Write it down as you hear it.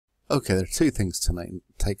Okay, there are two things to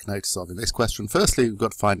take notice of in this question. Firstly, we've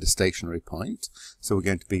got to find a stationary point. So we're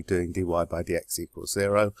going to be doing dy by dx equals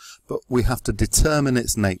 0, but we have to determine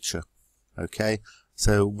its nature. Okay,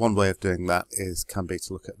 so one way of doing that can be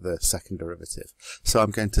to look at the second derivative. So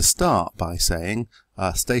I'm going to start by saying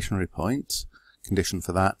stationary point, condition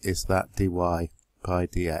for that is that dy by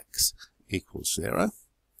dx equals 0.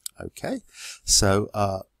 Okay, so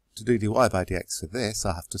to do dy by dx for this,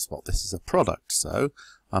 I have to spot this as a product. So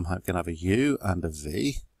I'm going to have a u and a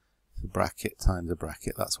v, a bracket times a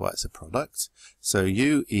bracket, that's why it's a product. So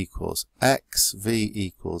u equals x, v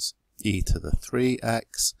equals e to the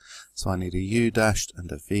 3x, so I need a u dashed and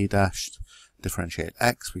a v dashed. Differentiate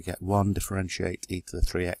x, we get 1, differentiate e to the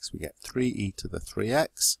 3x, we get 3e to the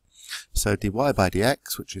 3x. So dy by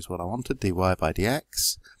dx, which is what I wanted, dy by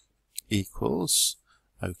dx equals,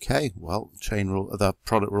 okay, well, chain rule, the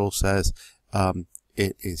product rule says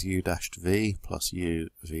it is u dashed v plus u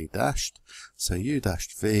v dashed. So u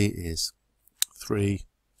dashed v is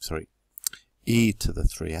e to the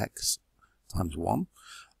 3x times 1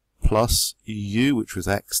 plus u, which was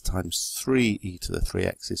x, times 3e to the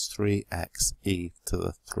 3x is 3x e to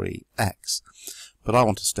the 3x. But I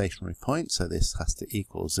want a stationary point, so this has to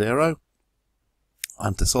equal 0.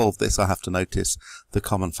 And to solve this, I have to notice the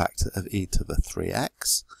common factor of e to the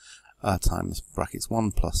 3x times brackets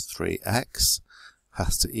 1 plus 3x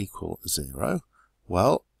has to equal 0.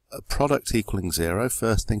 Well, a product equaling 0,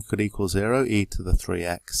 first thing could equal 0, e to the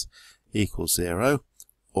 3x equals 0,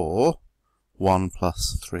 or 1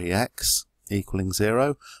 plus 3x equaling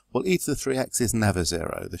 0. Well, e to the 3x is never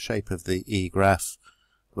 0. The shape of the e graph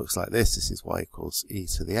looks like this. This is y equals e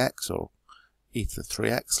to the x, or e to the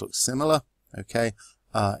 3x looks similar. Okay,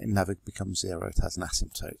 it never becomes 0. It has an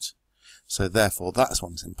asymptote. So therefore, that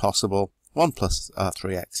one's impossible. 1 plus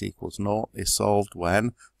 3x equals 0 is solved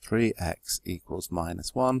when 3x equals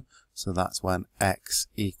minus 1. So that's when x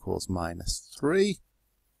equals minus 3.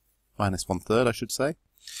 Minus 1/3, I should say.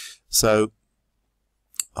 So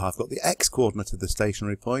I've got the x coordinate of the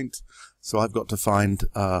stationary point. So I've got to find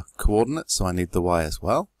coordinates. So I need the y as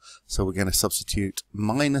well. So we're going to substitute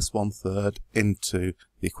minus 1/3 into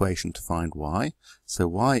the equation to find y. So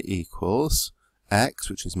y equals x,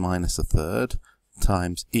 which is minus 1/3,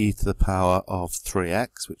 times e to the power of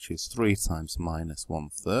 3x, which is 3 times minus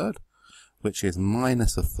 1/3, which is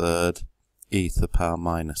minus 1/3 e to the power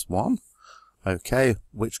minus 1. Okay,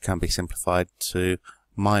 which can be simplified to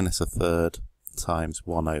minus 1/3 times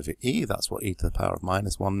 1 over e. That's what e to the power of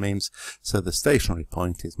minus 1 means. So the stationary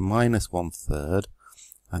point is minus 1/3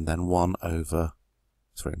 and then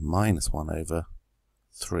minus 1 over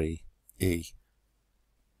 3e.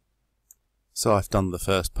 So I've done the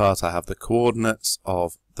first part. I have the coordinates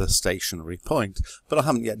of the stationary point, but I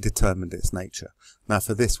haven't yet determined its nature. Now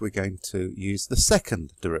for this we're going to use the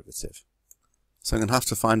second derivative. So I'm going to have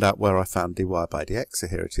to find out where I found dy by dx. So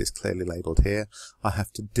here it is clearly labelled here. I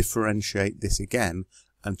have to differentiate this again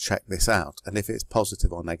and check this out. And if it's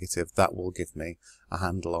positive or negative, that will give me a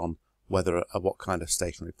handle on whether what kind of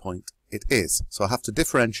stationary point it is. So I have to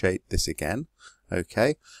differentiate this again.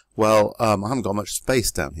 Okay, well, I haven't got much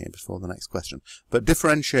space down here before the next question. But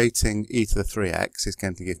differentiating e to the 3x is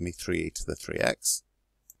going to give me 3e to the 3x.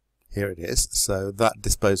 Here it is. So that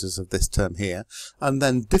disposes of this term here. And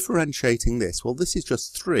then differentiating this, well, this is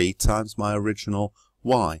just 3 times my original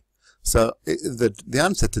y. So the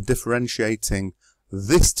answer to differentiating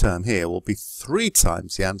this term here will be 3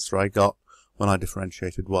 times the answer I got when I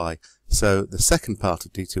differentiated y. So the second part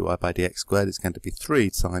of d2y by dx squared is going to be 3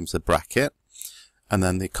 times the bracket. And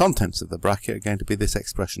then the contents of the bracket are going to be this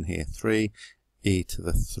expression here, 3e to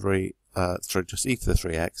the 3, just e to the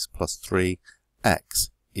 3x plus 3x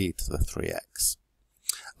e to the 3x.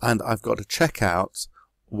 And I've got to check out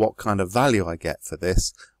what kind of value I get for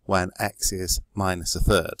this when x is minus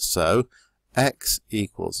 1/3. So x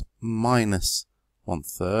equals minus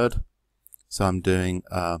 1/3. So I'm doing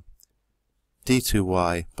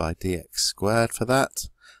d2y by dx squared for that.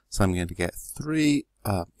 So I'm going to get 3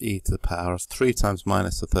 e to the power of 3 times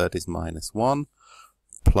minus 1/3 is minus 1,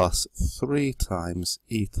 plus 3 times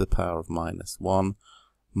e to the power of minus 1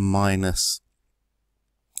 minus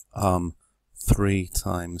 3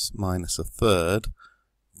 times minus 1/3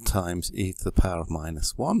 times e to the power of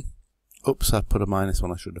minus 1. Oops, I put a minus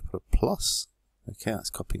 1, I should have put a plus. Okay, that's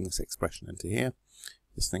copying this expression into here.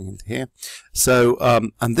 This thing into here. So,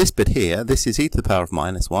 and this bit here, this is e to the power of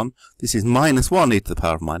minus 1. This is minus 1 e to the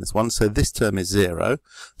power of minus 1. So this term is 0.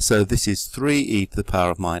 So this is 3e to the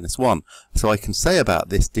power of minus 1. So I can say about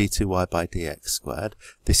this d2y by dx squared,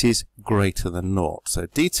 this is greater than 0. So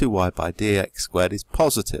d2y by dx squared is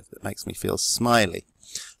positive. It makes me feel smiley.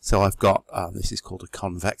 So I've got, this is called a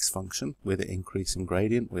convex function with an increasing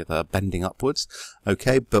gradient, with a bending upwards.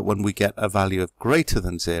 Okay, but when we get a value of greater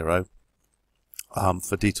than 0,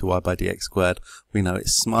 for d2y by dx squared, we know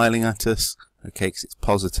it's smiling at us, okay, because it's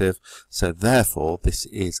positive. So therefore, this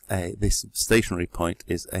stationary point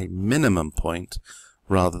is a minimum point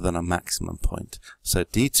rather than a maximum point. So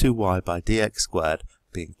d2y by dx squared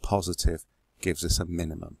being positive gives us a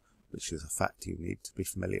minimum, which is a fact you need to be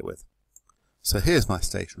familiar with. So here's my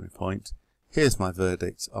stationary point. Here's my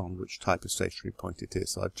verdict on which type of stationary point it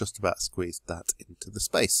is. So I've just about squeezed that into the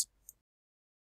space.